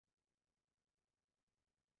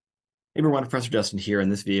Hey everyone, Professor Justin here,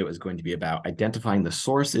 and this video is going to be about identifying the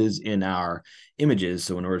sources in our images.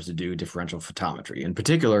 So in order to do differential photometry, in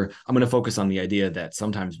particular, I'm going to focus on the idea that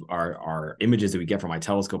sometimes our images that we get from my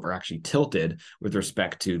telescope are actually tilted with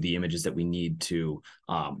respect to the images that we need to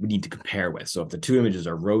compare with. So if the two images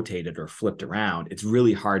are rotated or flipped around, it's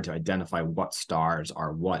really hard to identify what stars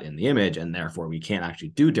are what in the image, and therefore we can't actually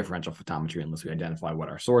do differential photometry unless we identify what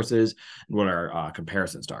our source is and what our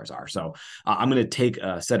comparison stars are. So I'm going to take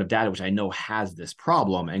a set of data which I know has this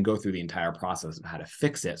problem and go through the entire process of how to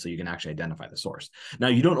fix it so you can actually identify the source. Now,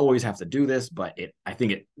 you don't always have to do this, but I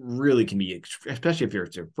think it really can be, especially if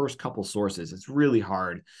it's your first couple sources, it's really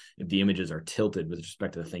hard if the images are tilted with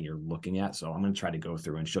respect to the thing you're looking at. So I'm going to try to go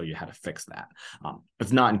through and show you how to fix that.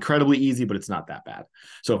 It's not incredibly easy, but it's not that bad.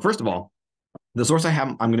 So first of all, the source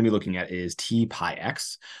I'm going to be looking at is T pi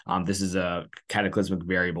x. This is a cataclysmic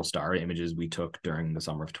variable star images we took during the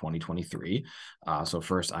summer of 2023. So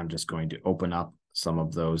first, I'm just going to open up some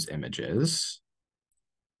of those images.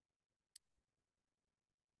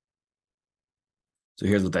 So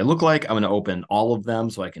here's what they look like. I'm going to open all of them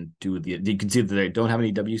so I can do you can see that they don't have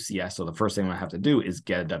any WCS. So the first thing I'm going to have to do is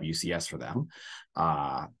get a WCS for them.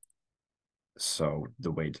 So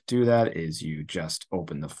the way to do that is you just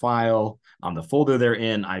open the file on the folder they're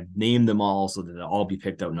in. I've named them all so that they'll all be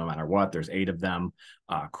picked out no matter what. There's 8 of them.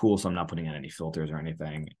 Cool. So I'm not putting in any filters or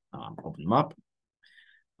anything. Open them up.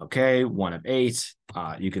 Okay, 1 of 8.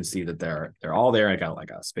 You can see that they're all there. I got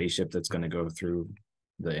like a spaceship that's going to go through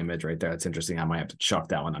the image right there. That's interesting. I might have to chuck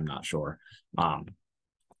that one. I'm not sure.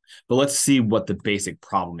 But let's see what the basic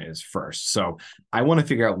problem is first. So I want to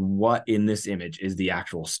figure out what in this image is the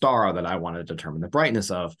actual star that I want to determine the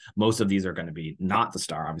brightness of. Most of these are going to be not the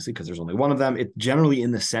star, obviously, because there's only one of them. It's generally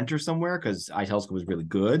in the center somewhere because iTelescope is really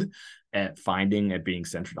good at finding it being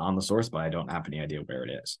centered on the source, but I don't have any idea where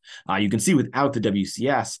it is. You can see without the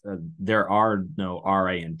WCS, there are no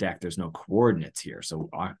RA and DEC. There's no coordinates here. So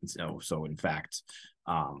in fact,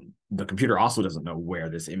 the computer also doesn't know where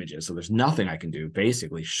this image is. So there's nothing I can do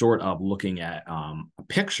basically short of looking at a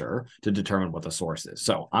picture to determine what the source is.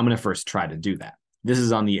 So I'm going to first try to do that. This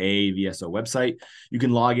is on the AAVSO website. You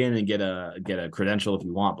can log in and get a credential if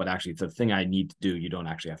you want, but actually it's a thing I need to do. You don't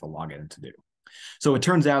actually have to log in to do. So it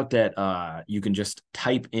turns out that you can just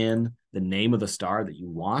type in the name of the star that you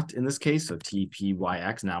want in this case, so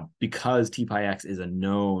TPYX. Now, because TPYX is a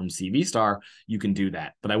known CV star, you can do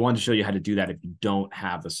that. But I wanted to show you how to do that if you don't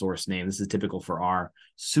have the source name. This is typical for our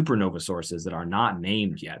supernova sources that are not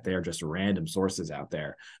named yet. They are just random sources out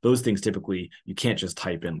there. Those things typically you can't just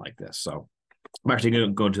type in like this. So I'm actually going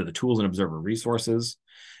to go to the Tools and Observer Resources,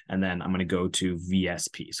 and then I'm going to go to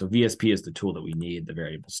VSP. So VSP is the tool that we need, the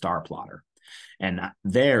variable star plotter. And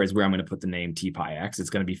there is where I'm going to put the name TPyX. It's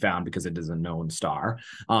going to be found because it is a known star.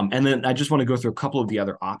 And then I just want to go through a couple of the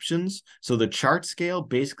other options. So the chart scale,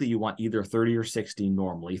 basically you want either 30 or 60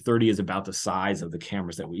 normally. 30 is about the size of the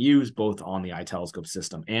cameras that we use, both on the iTelescope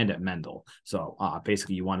system and at Mendel. So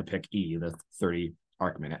basically you want to pick E, the 30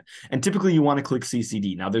 arc minute. And typically you want to click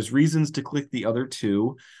CCD. Now there's reasons to click the other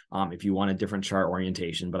two if you want a different chart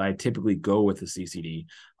orientation, but I typically go with the CCD.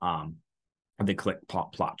 They click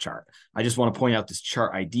plot chart. I just want to point out this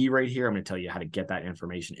chart ID right here. I'm going to tell you how to get that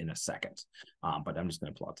information in a second, but I'm just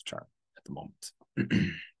going to pull out the chart at the moment.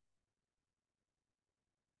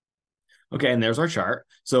 Okay, and there's our chart.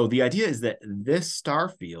 So the idea is that this star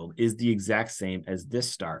field is the exact same as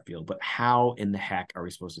this star field, but how in the heck are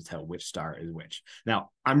we supposed to tell which star is which?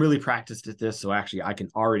 Now, I'm really practiced at this, so actually I can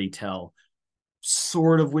already tell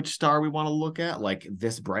sort of which star we want to look at. Like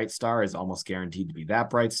this bright star is almost guaranteed to be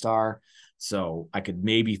that bright star. So I could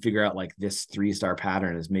maybe figure out like this 3-star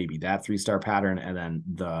pattern is maybe that 3-star pattern. And then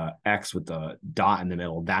the X with the dot in the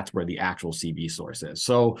middle, that's where the actual CV source is.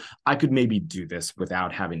 So I could maybe do this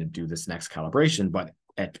without having to do this next calibration. But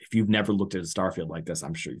if you've never looked at a star field like this,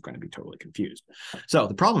 I'm sure you're going to be totally confused. So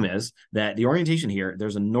the problem is that the orientation here,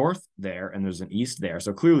 there's a north there and there's an east there.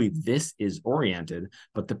 So clearly this is oriented,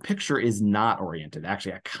 but the picture is not oriented.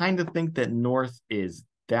 Actually, I kind of think that north is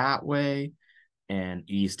that way and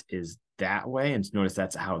east is that way. And notice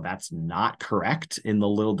that's not correct in the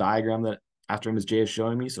little diagram that AstroImageJ is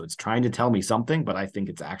showing me. So it's trying to tell me something, but I think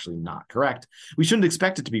it's actually not correct. We shouldn't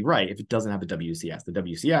expect it to be right if it doesn't have a WCS. The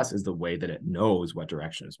WCS is the way that it knows what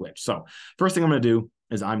direction is which. So first thing I'm going to do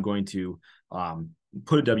is I'm going to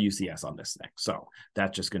put a WCS on this thing. So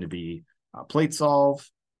that's just going to be plate solve.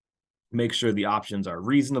 Make sure the options are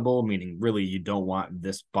reasonable, meaning really you don't want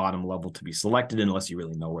this bottom level to be selected unless you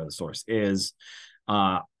really know where the source is.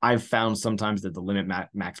 I've found sometimes that the limit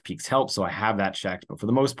max peaks help, so I have that checked. But for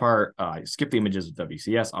the most part, skip the images with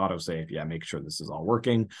WCS, autosave. Yeah, make sure this is all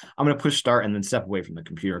working. I'm going to push start and then step away from the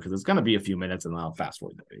computer because it's going to be a few minutes, and then I'll fast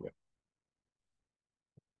forward the video.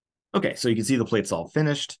 Okay, so you can see the plate's all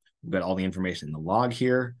finished. We've got all the information in the log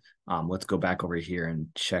here. Let's go back over here and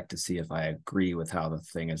check to see if I agree with how the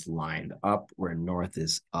thing is lined up, where north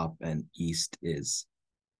is up and east is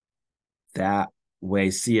that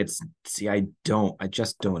way. I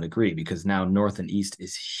just don't agree, because now north and east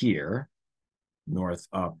is here, north,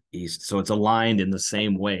 up, east. So it's aligned in the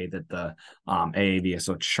same way that the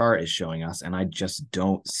AAVSO chart is showing us, and I just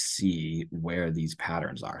don't see where these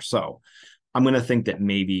patterns are. So I'm going to think that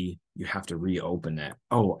maybe you have to reopen it.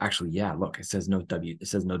 Oh, actually, yeah, look, it says no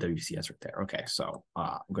WCS right there. Okay, so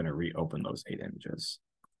I'm going to reopen those 8 images.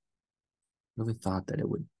 Really thought that it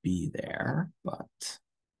would be there, but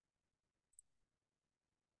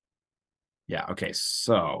yeah, okay,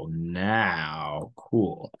 so now,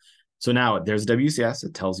 cool. So now there's WCS.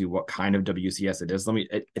 It tells you what kind of WCS it is.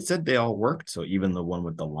 It said they all worked, so even the one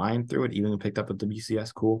with the line through it, even picked up with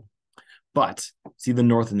WCS, cool. But see the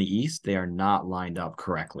north and the east, they are not lined up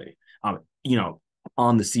correctly.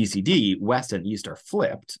 On the CCD, west and east are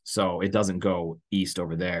flipped, so it doesn't go east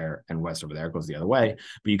over there and west over there. It goes the other way.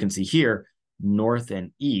 But you can see here, north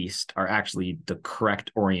and east are actually the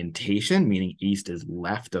correct orientation, meaning east is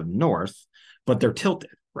left of north, but they're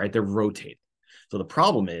tilted, right? They're rotated. So the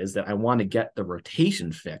problem is that I want to get the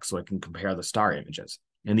rotation fixed so I can compare the star images.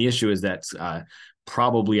 And the issue is that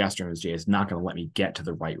probably AstroImageJ is not going to let me get to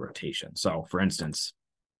the right rotation. So for instance,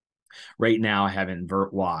 right now I have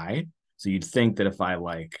invert Y. So you'd think that if I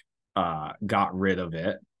got rid of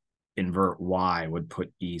it, invert Y would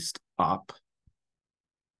put east up.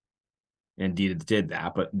 Indeed, it did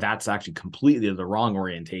that, but that's actually completely the wrong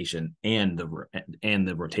orientation, and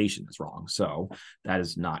the rotation is wrong. So that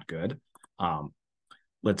is not good.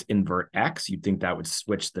 Let's invert X. You'd think that would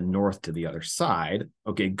switch the north to the other side.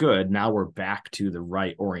 Okay, good. Now we're back to the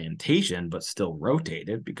right orientation, but still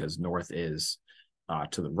rotated because north is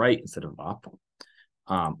to the right instead of up.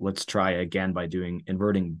 Let's try again by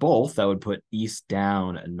inverting both. That would put east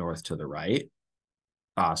down and north to the right.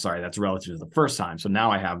 Sorry, that's relative to the first time. So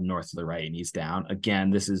now I have north to the right and east down.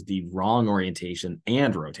 Again, this is the wrong orientation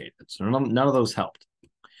and rotated. So none of those helped.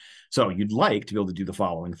 So you'd like to be able to do the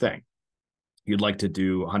following thing. You'd like to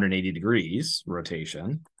do 180 degrees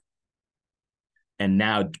rotation and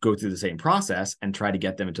now go through the same process and try to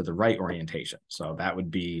get them into the right orientation. So that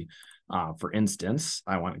would be, for instance,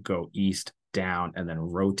 I want to go east, down, and then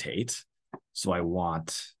rotate. So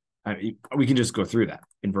we can just go through that.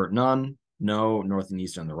 Invert none, no, north and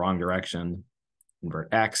east are in the wrong direction.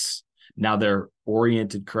 Invert X. Now they're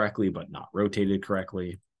oriented correctly, but not rotated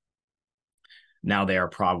correctly. Now they are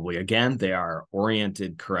they are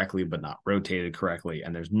oriented correctly, but not rotated correctly.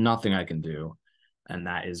 And there's nothing I can do. And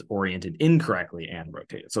that is oriented incorrectly and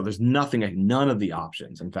rotated. So there's none of the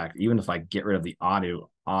options. In fact, even if I get rid of the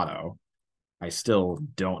auto, I still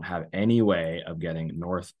don't have any way of getting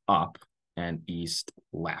north up and east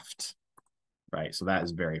left, right? So that is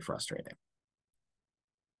very frustrating.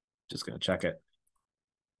 Just going to check it.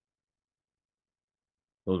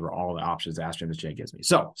 Those were all the options AstroImageJ gives me.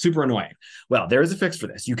 So super annoying. Well, there is a fix for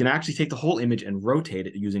this. You can actually take the whole image and rotate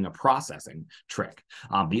it using a processing trick.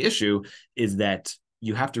 The issue is that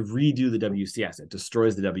you have to redo the WCS. It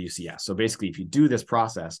destroys the WCS. So basically, if you do this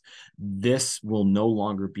process, this will no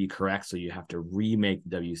longer be correct. So you have to remake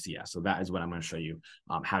the WCS. So that is what I'm going to show you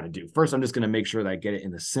how to do. First, I'm just going to make sure that I get it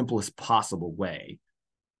in the simplest possible way.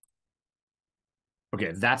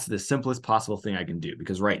 Okay, that's the simplest possible thing I can do,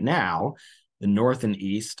 because right now, the north and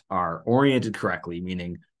east are oriented correctly,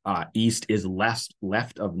 meaning east is left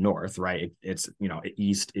of north, right? It's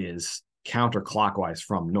east is counterclockwise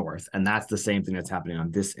from north, and that's the same thing that's happening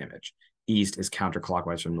on this image. East is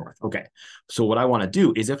counterclockwise from north. Okay, so what I want to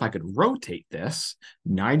do is if I could rotate this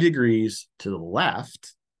 90 degrees to the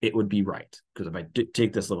left, it would be right. Because if I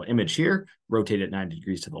take this little image here, rotate it 90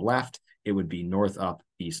 degrees to the left, it would be north up,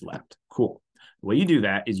 east left. Cool. The way you do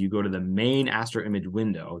that is you go to the main AstroImage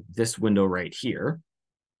window, this window right here,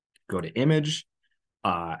 go to image,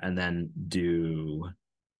 and then do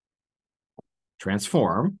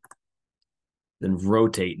transform, then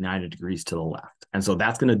rotate 90 degrees to the left. And so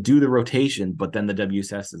that's going to do the rotation, but then the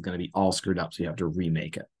WCS is going to be all screwed up, so you have to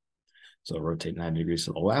remake it. So rotate 90 degrees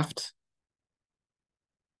to the left.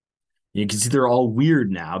 You can see they're all weird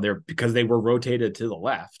now. They're because they were rotated to the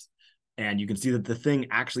left. And you can see that the thing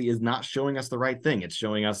actually is not showing us the right thing. It's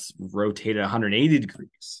showing us rotated 180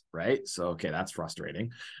 degrees, right? So, okay, that's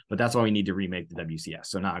frustrating. But that's why we need to remake the WCS.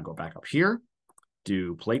 So now I go back up here,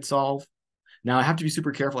 do plate solve. Now I have to be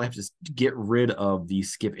super careful. I have to get rid of the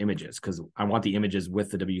skip images because I want the images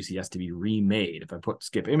with the WCS to be remade. If I put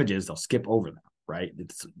skip images, they'll skip over them, right?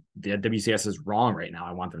 The WCS is wrong right now.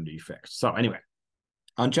 I want them to be fixed. So anyway,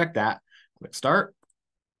 uncheck that, click start,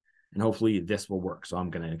 and hopefully this will work. So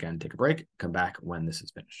I'm going to, again, take a break, come back when this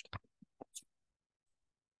is finished.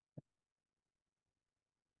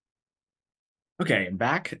 Okay, I'm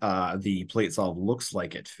back. The plate solve looks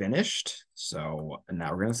like it finished. So now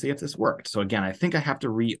we're going to see if this worked. So again, I think I have to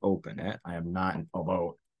reopen it. I have not,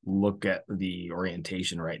 although look at the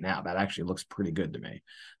orientation right now. That actually looks pretty good to me.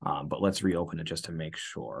 But let's reopen it just to make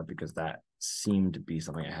sure, because that seemed to be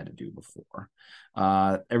something I had to do before.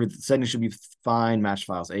 Every setting should be fine. Match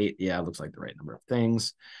files 8. Yeah, it looks like the right number of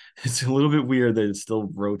things. It's a little bit weird that it's still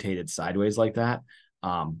rotated sideways like that.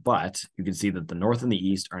 But you can see that the north and the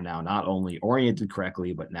east are now not only oriented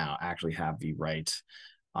correctly, but now actually have the right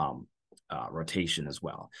rotation as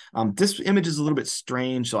well. This image is a little bit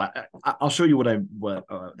strange, so I'll show you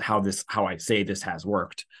how I say this has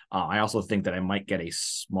worked. I also think that I might get a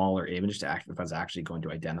smaller image to act if I was actually going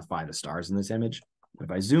to identify the stars in this image. If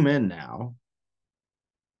I zoom in now,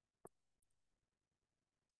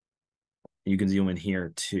 you can zoom in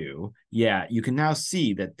here too. Yeah, you can now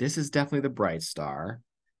see that this is definitely the bright star.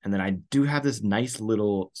 And then I do have this nice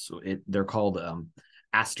little, they're called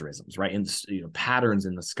asterisms, right? And patterns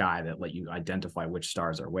in the sky that let you identify which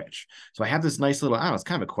stars are which. So I have this nice little, I don't know, it's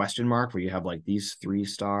kind of a question mark where you have like these 3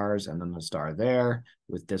 stars and then the star there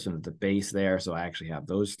with this one at the base there. So I actually have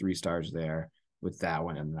those 3 stars there with that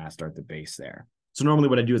one and then I start the base there. So normally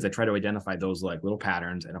what I do is I try to identify those like little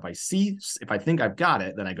patterns. And if I think I've got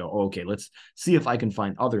it, then I go, oh, okay, let's see if I can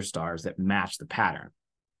find other stars that match the pattern.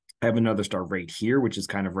 I have another star right here, which is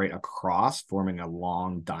kind of right across, forming a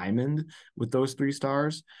long diamond with those 3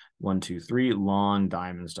 stars. 1, 2, 3, long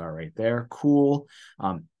diamond star right there. Cool.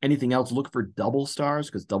 Anything else? Look for double stars,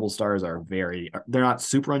 because double stars are they're not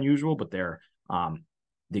super unusual, but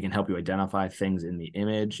they can help you identify things in the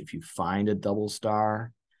image. If you find a double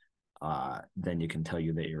star, then you can tell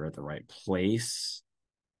you that you're at the right place.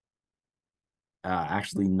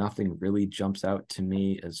 Actually, nothing really jumps out to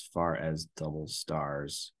me as far as double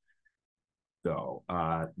stars go.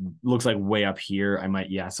 Looks like way up here,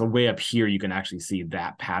 so way up here, you can actually see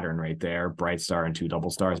that pattern right there, bright star and 2 double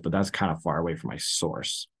stars, but that's kind of far away from my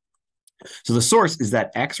source. So the source is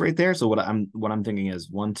that X right there. So what I'm thinking is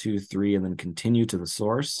 1, 2, 3, and then continue to the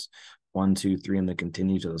source. 1, 2, 3, and then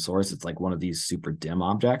continue to the source. It's like one of these super dim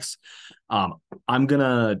objects. I'm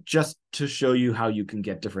gonna, just to show you how you can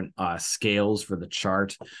get different scales for the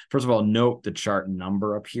chart. First of all, note the chart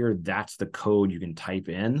number up here. That's the code you can type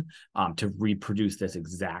in to reproduce this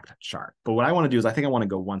exact chart. But what I want to do is I think I want to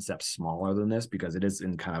go one step smaller than this because it is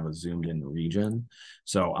in kind of a zoomed in region.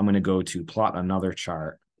 So I'm going to go to plot another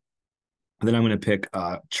chart. And then I'm going to pick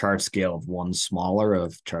a chart scale of 1 smaller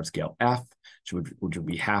of chart scale F, which would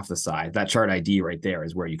be half the size. That chart ID right there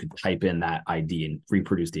is where you could type in that ID and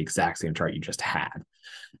reproduce the exact same chart you just had.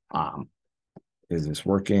 Is this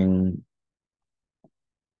working?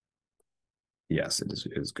 Yes, it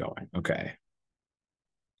is going. Okay.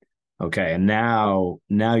 Okay, and now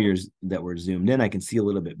we're zoomed in, I can see a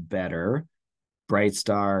little bit better. Bright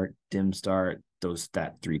star, dim star,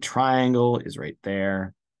 that 3 triangle is right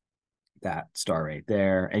there. That star right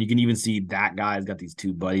there. And you can even see that guy's got these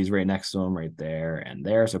 2 buddies right next to him right there and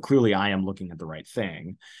there. So clearly I am looking at the right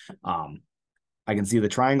thing. I can see the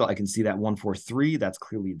triangle. I can see that 1, 4, 3. That's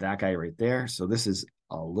clearly that guy right there. So this is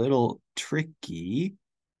a little tricky,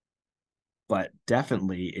 but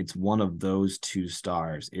definitely it's one of those 2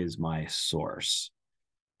 stars is my source.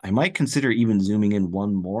 I might consider even zooming in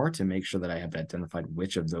 1 more to make sure that I have identified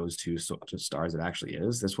which of those 2 stars it actually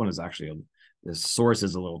is. This one is actually the source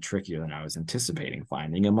is a little trickier than I was anticipating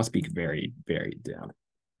finding. It must be very, very dim.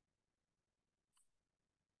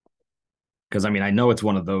 Because, I mean, I know it's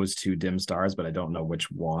one of those 2 dim stars, but I don't know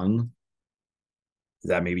which one. Is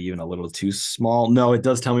that maybe even a little too small? No, it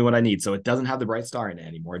does tell me what I need. So it doesn't have the bright star in it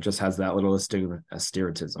anymore. It just has that little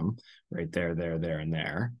asteritism right there, there, there, and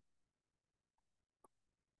there.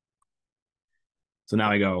 So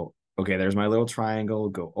now I go, okay, there's my little triangle,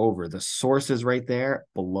 go over. The source is right there.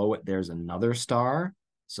 Below it, there's another star.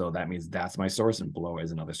 So that means that's my source, and below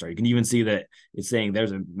is another star. You can even see that it's saying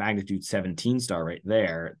there's a magnitude 17 star right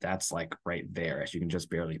there. That's like right there. So you can just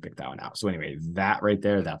barely pick that one out. So anyway, that right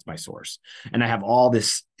there, that's my source. And I have all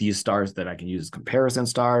these stars that I can use as comparison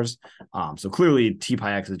stars. So clearly T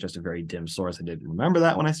pi x is just a very dim source. I didn't remember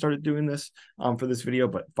that when I started doing this for this video,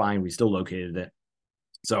 but fine, we still located it.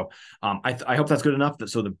 So I hope that's good enough.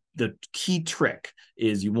 So the key trick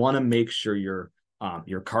is you want to make sure you're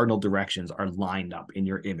your cardinal directions are lined up in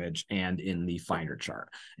your image and in the Finder chart.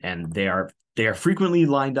 And they are frequently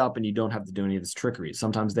lined up, and you don't have to do any of this trickery.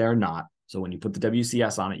 Sometimes they are not. So when you put the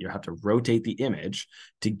WCS on it, you have to rotate the image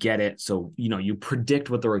to get it. So, you predict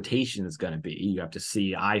what the rotation is going to be. You have to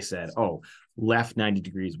see, I said, oh, left 90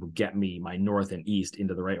 degrees will get me my north and east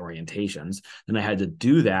into the right orientations. Then I had to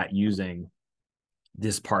do that using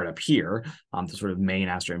this part up here, the sort of main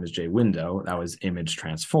AstroImageJ window. That was image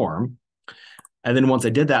transform. And then once I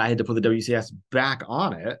did that, I had to put the WCS back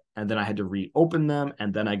on it, and then I had to reopen them,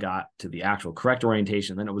 and then I got to the actual correct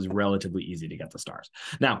orientation. Then it was relatively easy to get the stars.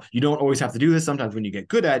 Now, you don't always have to do this. Sometimes when you get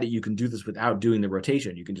good at it, you can do this without doing the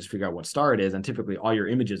rotation. You can just figure out what star it is, and typically all your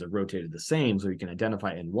images are rotated the same, so you can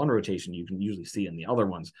identify in one rotation, you can usually see in the other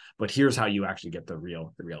ones. But here's how you actually get the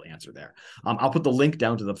real answer there. I'll put the link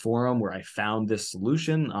down to the forum where I found this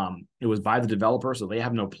solution. It was by the developer, so they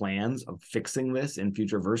have no plans of fixing this in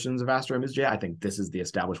future versions of AstroImageJ. I think this is the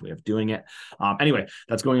established way of doing it. Anyway,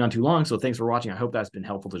 that's going on too long, so thanks for watching. I hope that's been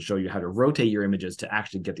helpful to show you how to rotate your images to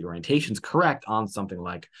actually get the orientations correct on something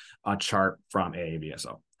like a chart from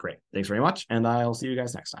AAVSO. Great. Thanks very much, and I'll see you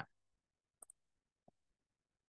guys next time.